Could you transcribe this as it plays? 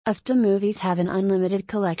Afdah movies have an unlimited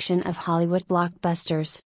collection of Hollywood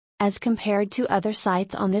blockbusters. As compared to other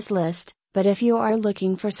sites on this list, but if you are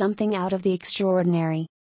looking for something out of the extraordinary,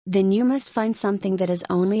 then you must find something that is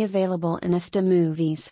only available in Afdah movies.